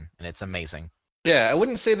person, and it's amazing. yeah, I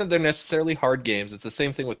wouldn't say that they're necessarily hard games. It's the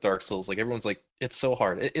same thing with Dark Souls. Like everyone's like, it's so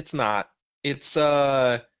hard. It's not. It's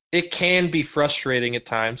it can be frustrating at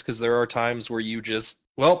times because there are times where you just,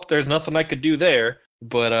 well, there's nothing I could do there.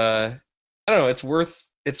 But I don't know. It's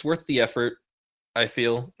worth the effort. I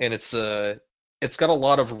feel, and it's got a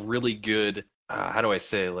lot of really good. How do I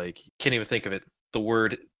say? Like, can't even think of it. The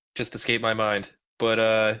word just escaped my mind.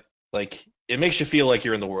 But like, it makes you feel like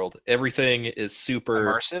you're in the world. Everything is super.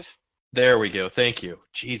 Immersive? There we go. Thank you.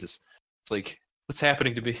 Jesus. It's like, what's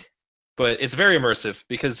happening to me? But it's very immersive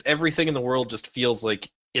because everything in the world just feels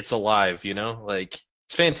like it's alive, you know? Like,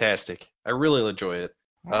 it's fantastic. I really enjoy it.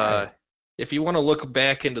 All Uh, right. if you want to look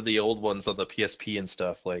back into the old ones on the PSP and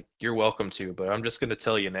stuff, like, you're welcome to, but I'm just going to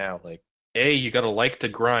tell you now, like, A, you got to like to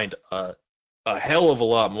grind a hell of a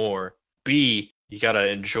lot more. B, you got to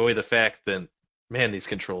enjoy the fact that, man, these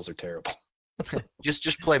controls are terrible.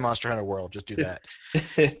 Just play Monster Hunter World. Just do that.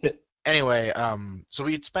 Anyway, so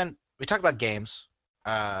we talked about games.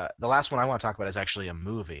 The last one I want to talk about is actually a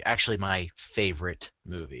movie. Actually, my favorite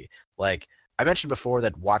movie. Like I mentioned before,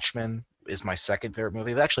 that Watchmen is my second favorite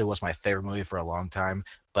movie. It actually was my favorite movie for a long time,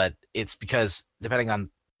 but it's because depending on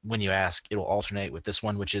when you ask, it will alternate with this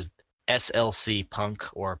one, which is SLC Punk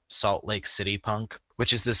or Salt Lake City Punk,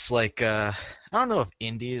 which is this like I don't know if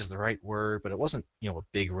indie is the right word, but it wasn't a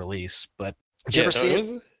big release. But did you Yeah, ever no,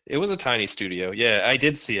 see it? it was a tiny studio. Yeah, I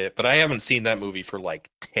did see it, but I haven't seen that movie for like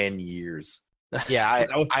 10 years. Yeah, I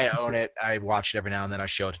 'Cause I was- I own it. I watch it every now and then. I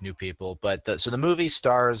show it to new people. But so the movie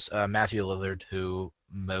stars Matthew Lillard, who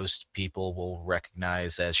most people will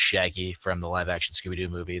recognize as Shaggy from the live-action Scooby-Doo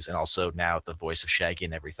movies, and also now the voice of Shaggy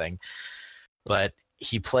and everything. But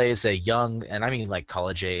he plays a young, and I mean like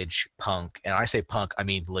college-age punk. And I say punk, I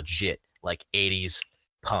mean legit, like '80s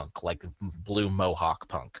punk, like blue mohawk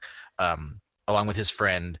punk, along with his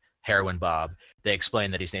friend Heroin Bob. They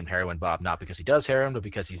explain that he's named Heroin Bob not because he does heroin, but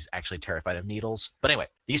because he's actually terrified of needles. But anyway,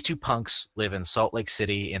 these two punks live in Salt Lake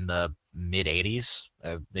City in the mid 80s,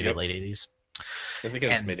 maybe Yep, late 80s. I think it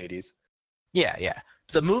was And mid 80s. yeah, yeah.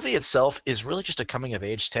 The movie itself is really just a coming of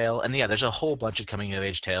age tale. And yeah, there's a whole bunch of coming of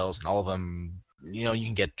age tales, and all of them, you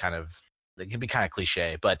can get kind of, they can be kind of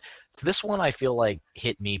cliche. But this one, I feel like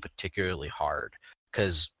hit me particularly hard.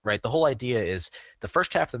 Because, right, the whole idea is the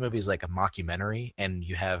first half of the movie is like a mockumentary, and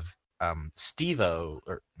you have Steve-O,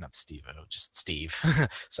 or not Steve-O, just Steve.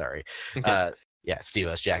 Sorry. Okay. Uh, yeah,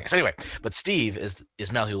 Steve-O's Jackass. Anyway, but Steve is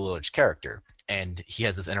Matthew Lillard's character, and he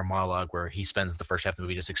has this inner monologue where he spends the first half of the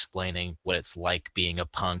movie just explaining what it's like being a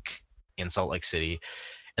punk in Salt Lake City.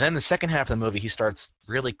 And then the second half of the movie, he starts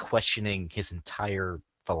really questioning his entire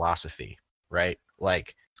philosophy, right?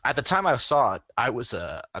 Like, at the time I saw it, I was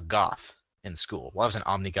a goth in school. Well, I was an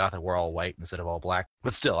omni-goth. I wore all white instead of all black.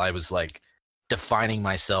 But still, I was like defining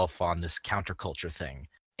myself on this counterculture thing.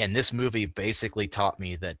 And this movie basically taught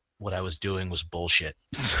me that what I was doing was bullshit.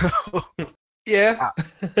 So, Yeah,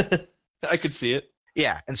 uh, I could see it.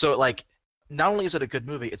 yeah. And so, like, not only is it a good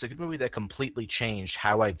movie, it's a good movie that completely changed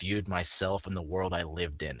how I viewed myself and the world I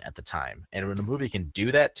lived in at the time. And when a movie can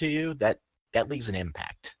do that to you, that leaves an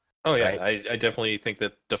impact, Oh yeah, right? I definitely think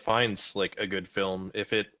that defines like a good film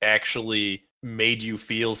if it actually made you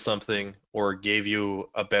feel something or gave you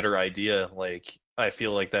a better idea. Like I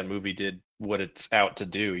feel like that movie did what it's out to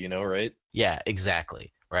do, right? Yeah,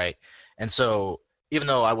 exactly. Right. And so even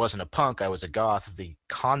though I wasn't a punk, I was a goth, the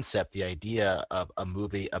concept, the idea of a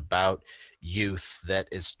movie about youth that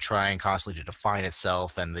is trying constantly to define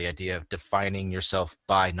itself, and the idea of defining yourself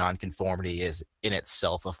by nonconformity is in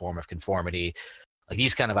itself a form of conformity. Like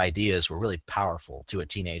these kind of ideas were really powerful to a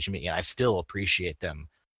teenage me, and I still appreciate them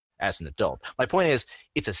as an adult. My point is,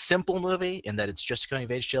 it's a simple movie in that it's just a coming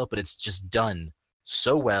of age tale, but it's just done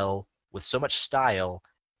so well with so much style.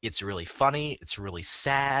 It's really funny. It's really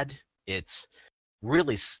sad. It's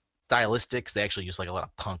really stylistic. 'Cause they actually use like a lot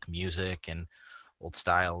of punk music and old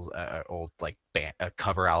styles, old like band,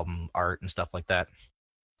 cover album art and stuff like that.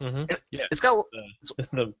 Yeah, It's got it's,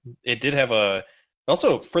 it did have a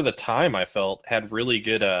also for the time I felt had really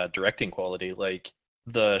good directing quality. Like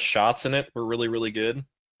the shots in it were really really good.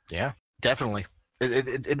 yeah, definitely.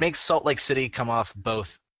 It makes Salt Lake City come off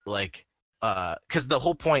both like because the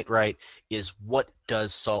whole point, right, is what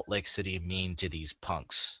does Salt Lake City mean to these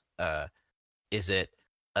punks? Is it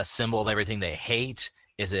a symbol of everything they hate?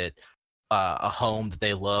 Is it a home that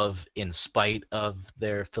they love in spite of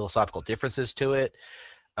their philosophical differences to it?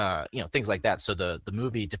 Things like that. So the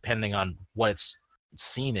movie, depending on what its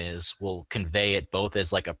scene is, will convey it both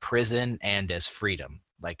as like a prison and as freedom,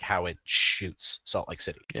 like how it shoots Salt Lake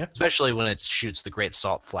City. Yeah. Especially when it shoots the Great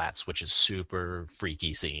Salt Flats, which is super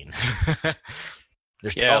freaky scene.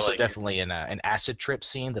 There's Yeah, also like definitely an acid trip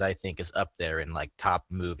scene that I think is up there in like top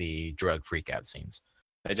movie drug freakout scenes.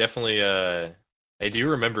 I definitely I do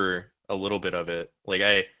remember a little bit of it. Like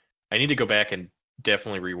I need to go back and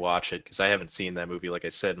definitely rewatch it because I haven't seen that movie like I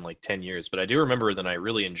said in like 10 years, but I do remember that I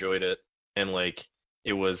really enjoyed it and like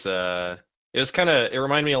it was kind of it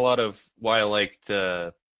reminded me a lot of why I liked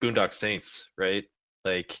Boondock Saints, right?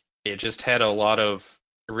 Like it just had a lot of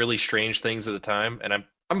really strange things at the time and I'm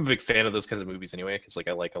a big fan of those kinds of movies anyway because like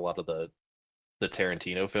I like a lot of the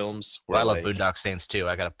Tarantino films Well, where I love like Boondock Saints too.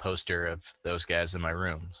 I got a poster of those guys in my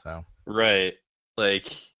room. So right.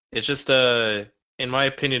 Like it's just in my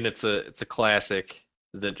opinion it's a classic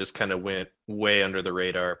that just kind of went way under the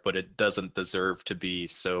radar, but it doesn't deserve to be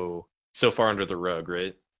so far under the rug,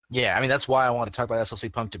 right? yeah, I mean that's why I want to talk about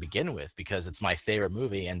SLC Punk to begin with because it's my favorite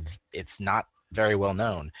movie and it's not very well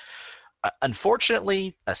known.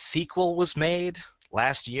 Unfortunately, a sequel was made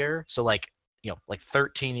last year, so like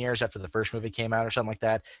 13 years after the first movie came out or something like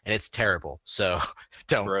that, and it's terrible. So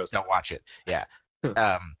don't Gross. don't watch it. Yeah.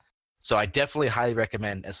 Um, so I definitely highly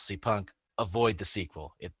recommend SLC Punk. Avoid the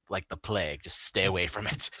sequel. It like the plague. Just stay away from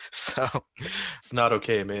it. So It's not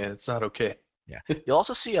okay, man. It's not okay. yeah, you'll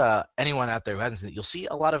also see anyone out there who hasn't seen it. You'll see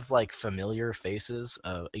a lot of like familiar faces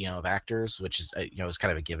of of actors, which is is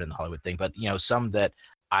kind of a given in the Hollywood thing. But some that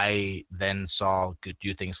I then saw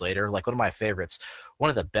do things later. Like one of my favorites, one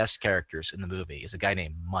of the best characters in the movie is a guy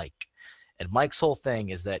named Mike, and Mike's whole thing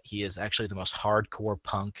is that he is actually the most hardcore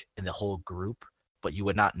punk in the whole group. But you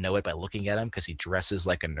would not know it by looking at him because he dresses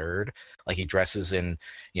like a nerd. Like he dresses in,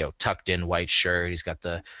 tucked in white shirt. He's got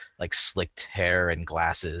the like slicked hair and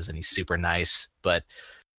glasses and he's super nice, but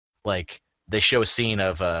like they show a scene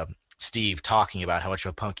of Steve talking about how much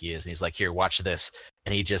of a punk he is and he's like, here, watch this,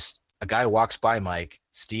 and a guy walks by Mike.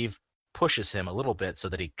 Steve pushes him a little bit so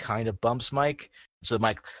that he kind of bumps Mike, so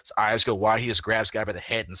Mike's eyes go wide. He just grabs the guy by the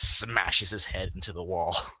head and smashes his head into the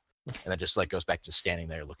wall and then just like goes back to standing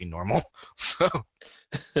there looking normal. So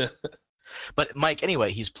but Mike,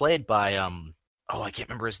 anyway, he's played by I can't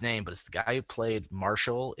remember his name, but it's the guy who played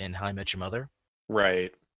Marshall in How I Met Your Mother.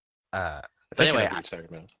 Right. Uh, I but think I know anyway, what you're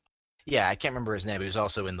talking about. yeah, I can't remember his name. But he was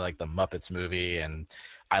also in like the Muppets movie and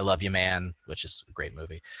I Love You Man, which is a great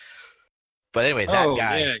movie. But anyway, that Oh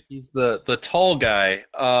guy, yeah, he's the tall guy.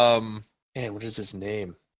 Man, what is his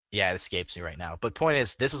name? yeah, it escapes me right now. But point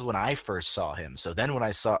is, this is when I first saw him. So then when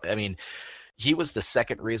I mean, he was the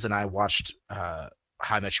second reason I watched How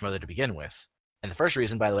I Met Your Mother to begin with. And the first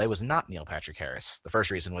reason, by the way, was not Neil Patrick Harris. The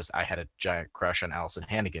first reason was I had a giant crush on Allison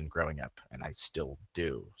Hannigan growing up, and I still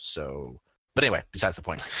do. So, but anyway, besides the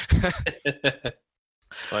point. Well,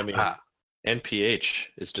 I mean, NPH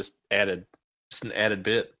is just an added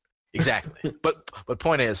bit. Exactly. But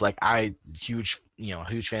point is, like, huge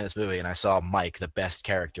fan of this movie, and I saw Mike, the best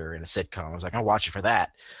character in a sitcom. I was like, I'll watch it for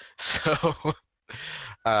that. So,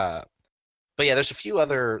 but yeah, there's a few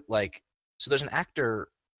other so there's an actor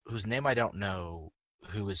whose name I don't know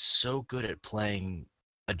who is so good at playing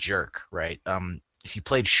a jerk, right? He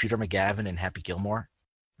played Shooter McGavin in Happy Gilmore.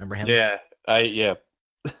 Remember him? Yeah, yeah.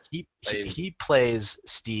 He plays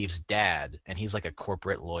Steve's dad, and he's like a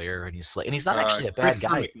corporate lawyer, and he's not actually a bad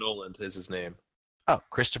Christopher guy. McNolan is his name. Oh,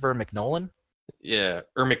 Christopher McNolan? Yeah,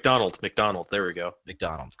 or McDonald. There we go.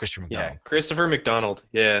 Christopher McDonald. Yeah, Christopher McDonald.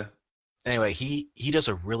 Yeah. Anyway, he does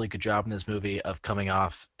a really good job in this movie of coming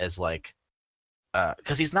off as like,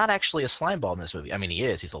 because he's not actually a slimeball in this movie. I mean, he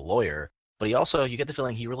is. He's a lawyer, but you get the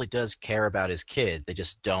feeling he really does care about his kid. They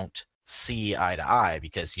just don't see eye to eye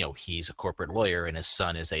because he's a corporate lawyer and his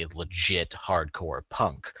son is a legit hardcore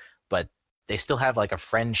punk. But they still have like a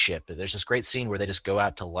friendship. There's this great scene where they just go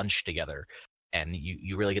out to lunch together, and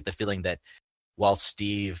you really get the feeling that while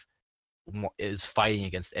Steve is fighting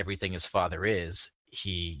against everything his father is,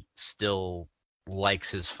 he still likes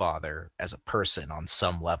his father as a person on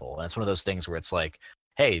some level. And it's one of those things where it's like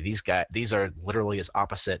hey, these are literally as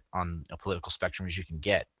opposite on a political spectrum as you can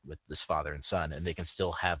get with this father and son, and they can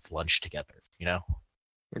still have lunch together.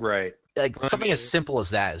 Right. Like Well, I something as mean, simple as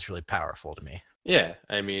that is really powerful to me. yeah.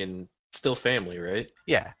 I mean, still family, right?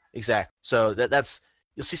 Yeah, exactly. So that's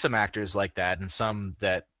you'll see some actors like that, and some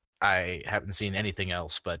that I haven't seen anything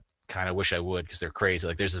else, but kind of wish I would because they're crazy.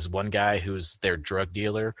 Like there's this one guy who's their drug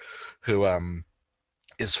dealer, who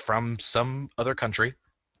is from some other country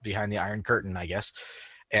behind the Iron Curtain, I guess,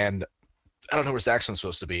 and I don't know what his accent's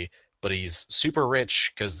supposed to be, but he's super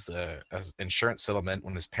rich because as insurance settlement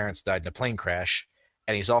when his parents died in a plane crash,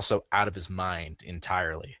 and he's also out of his mind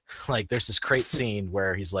entirely. Like there's this great scene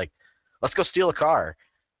where he's like, "Let's go steal a car."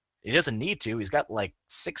 He doesn't need to. He's got like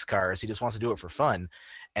 6 cars. He just wants to do it for fun.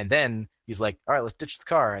 And then he's like, "All right, let's ditch the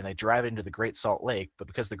car." And they drive into the Great Salt Lake. But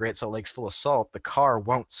because the Great Salt Lake's full of salt, the car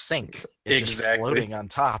won't sink. It's just Exactly. floating on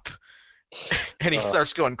top. And he Uh,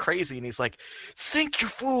 starts going crazy. And he's like, "Sink, you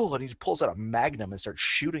fool!" And he pulls out a magnum and starts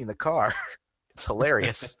shooting the car. It's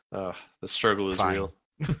hilarious. the struggle is Fine. real.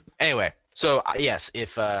 Anyway, so yes,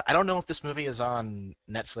 if I don't know if this movie is on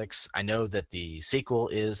Netflix. I know that the sequel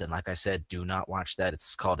is, and like I said, do not watch that.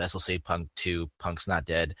 It's called SLC Punk 2, Punk's Not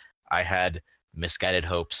Dead. I had misguided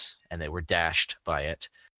hopes, and they were dashed by it,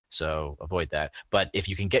 so avoid that. But if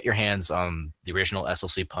you can get your hands on the original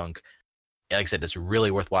SLC Punk, like I said, it's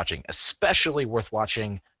really worth watching, especially worth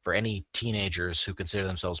watching for any teenagers who consider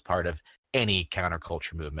themselves part of any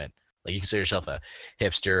counterculture movement. Like you consider yourself a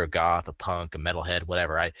hipster, a goth, a punk, a metalhead,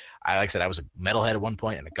 whatever. I like I said, I was a metalhead at one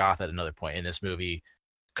point and a goth at another point. And this movie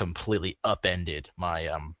completely upended my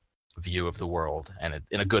view of the world, and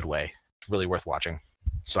in a good way. It's really worth watching.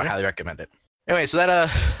 So I highly recommend it. Anyway, so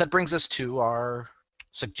that brings us to our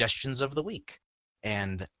suggestions of the week.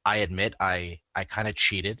 And I admit I kind of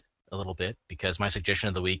cheated a little bit because my suggestion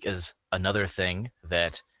of the week is another thing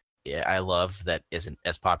that I love that isn't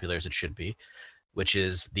as popular as it should be, which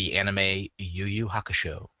is the anime Yu Yu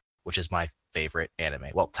Hakusho, which is my favorite anime.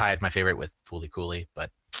 Well, tied my favorite with Fooly Cooly,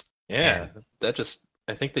 but Yeah,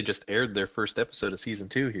 I think they just aired their first episode of season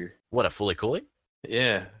 2 here. what a Fooly Cooly!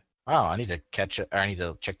 Yeah. Oh, I need to I need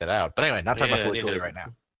to check that out. But anyway, not talking about Yeah, I Fooly need Cooly to. right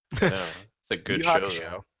now. No, it's a Yu Yu good show though.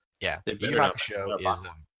 Hakusho, yeah, They Yu Yu better not Hakusho mess it is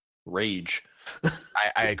up. Rage.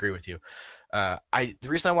 I agree with you. The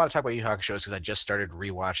reason I want to talk about Yu Yu Hakusho is because I just started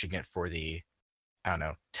rewatching it for the, I don't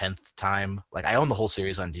know, 10th time. Like I own the whole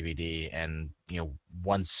series on DVD, and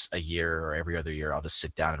once a year or every other year I'll just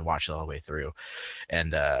sit down and watch it all the way through.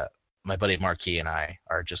 And my buddy Marquis and I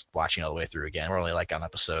are just watching it all the way through again. We're only like on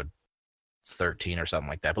episode 13 or something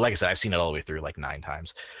like that. But like I said, I've seen it all the way through like 9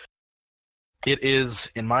 times. It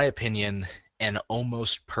is, in my opinion, an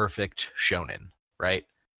almost perfect shonen, right?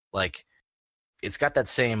 Like it's got that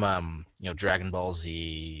same Dragon Ball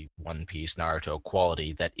Z, One Piece, Naruto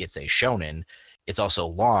quality that it's a shonen. It's also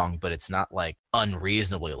long, but it's not like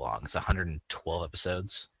unreasonably long. It's 112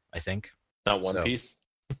 episodes, I think. Not One So, Piece.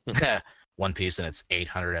 One Piece, and it's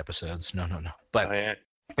 800 episodes. No. But Oh, yeah.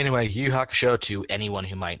 anyway, Yu Yu Hakusho, to anyone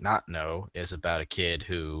who might not know, is about a kid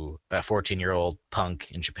who, a 14-year-old punk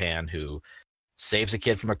in Japan who saves a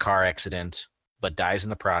kid from a car accident, but dies in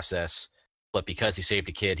the process. But because he saved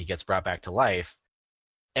a kid, he gets brought back to life,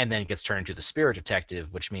 and then gets turned into the spirit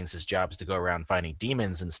detective, which means his job is to go around finding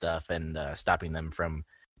demons and stuff and stopping them from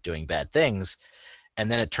doing bad things. And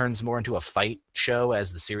then it turns more into a fight show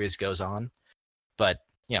as the series goes on. But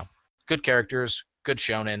good characters, good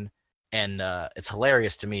shonen, and it's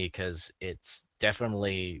hilarious to me because it's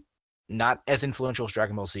definitely not as influential as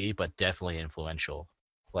Dragon Ball Z, but definitely influential.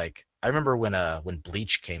 Like I remember when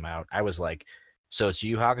Bleach came out, I was like, so it's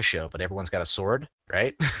Yu Yu Hakusho, but everyone's got a sword,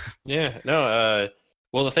 right? Yeah. No.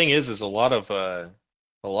 Well, the thing is a lot of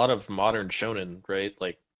modern shonen, right?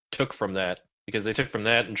 Like took from that because they took from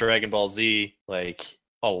that in Dragon Ball Z, like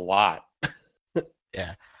a lot.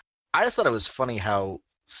 Yeah. I just thought it was funny how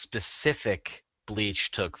specific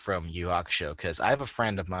Bleach took from Yu Yu Hakusho, because I have a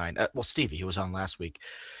friend of mine, Stevie, who was on last week.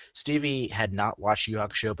 Stevie had not watched Yu Yu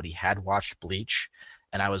Hakusho, but he had watched Bleach,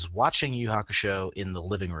 and I was watching Yu Yu Hakusho in the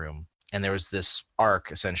living room, and there was this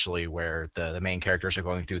arc essentially where the main characters are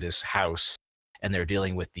going through this house, and they're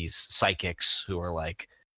dealing with these psychics who are like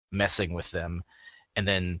messing with them, and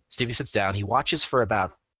then Stevie sits down, he watches for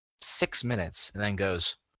about 6 minutes, and then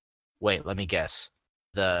goes, "Wait, let me guess.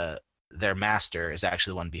 Their master is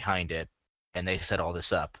actually the one behind it, and they set all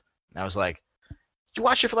this up." And I was like, "You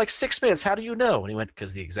watched it for like 6 minutes. How do you know?" And he went,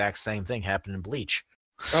 "Because the exact same thing happened in Bleach."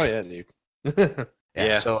 Oh yeah, dude. Yeah.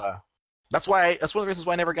 Yeah. So that's one of the reasons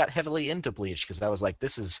why I never got heavily into Bleach, because I was like,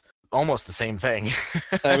 this is almost the same thing.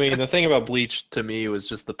 I mean, the thing about Bleach to me was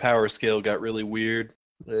just the power scale got really weird.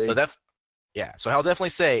 So Like, Yeah, so I'll definitely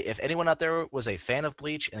say if anyone out there was a fan of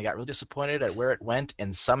Bleach and they got really disappointed at where it went,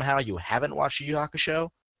 and somehow you haven't watched Yu Yu Hakusho,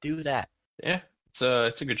 do that. Yeah, it's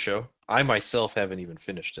a good show. I myself haven't even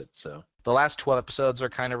finished it, so The last 12 episodes are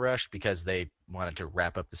kind of rushed because they wanted to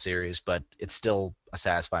wrap up the series, but it's still a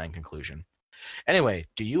satisfying conclusion. Anyway,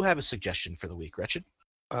 do you have a suggestion for the week, Wretched?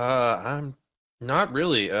 I'm not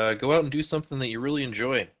really. Go out and do something that you really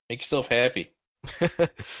enjoy. Make yourself happy.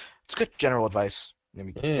 It's good general advice.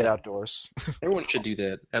 Maybe get Yeah, outdoors. everyone should do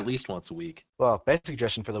that at least once a week. Well, basic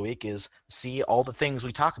suggestion for the week is see all the things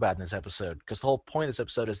we talk about in this episode, because the whole point of this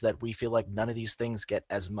episode is that we feel like none of these things get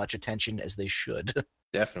as much attention as they should.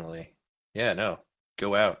 Definitely. Yeah, no.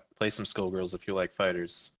 Go out, play some Skullgirls if you like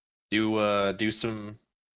fighters. Do some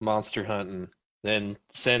monster hunting. Then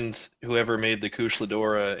send whoever made the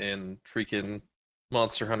Kushladora in freaking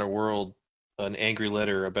Monster Hunter World an angry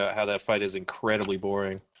letter about how that fight is incredibly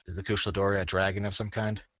boring. Is the Kushladora a dragon of some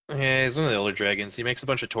kind? Yeah, he's one of the older dragons. He makes a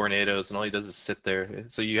bunch of tornadoes, and all he does is sit there.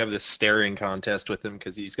 So you have this staring contest with him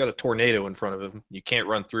because he's got a tornado in front of him. You can't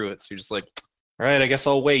run through it, so you're just like, all right, I guess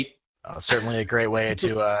I'll wait. Certainly a great way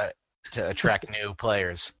to attract new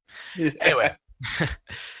players. Anyway,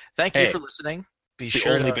 thank you Hey, for listening. Be the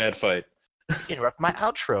sure only to bad fight. interrupt my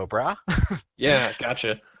outro, brah. Yeah,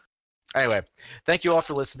 gotcha. Anyway, thank you all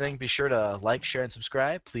for listening. Be sure to like, share, and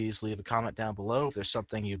subscribe. Please leave a comment down below if there's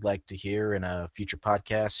something you'd like to hear in a future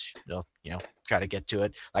podcast. Try to get to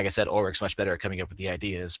it. Like I said, Ulrich's much better at coming up with the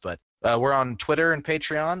ideas, but we're on Twitter and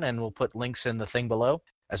Patreon, and we'll put links in the thing below.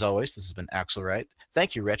 As always, this has been Axel Wright.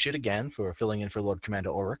 Thank you, Wretched, again for filling in for Lord Commander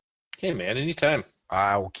Ulrich. Hey, man, anytime.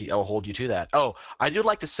 I will hold you to that. Oh, I do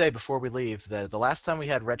like to say before we leave that the last time we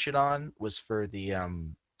had Wretched on was for the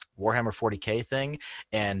Warhammer 40K thing,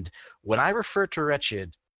 and when I referred to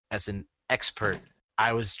Wretched as an expert,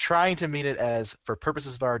 I was trying to mean it as for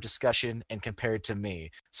purposes of our discussion and compared to me.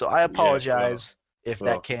 So I apologize if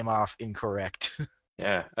that came off incorrect.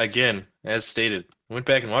 Yeah, again, as stated, I went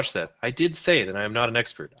back and watched that. I did say that I am not an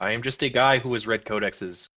expert. I am just a guy who has read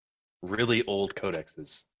codexes, really old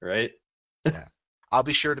codexes, right? Yeah. I'll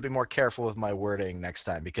be sure to be more careful with my wording next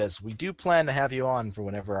time because we do plan to have you on for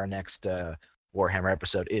whenever our next Warhammer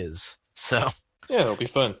episode is. So, yeah, it'll be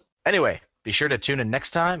fun. Anyway, be sure to tune in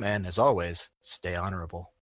next time, and as always, stay honorable.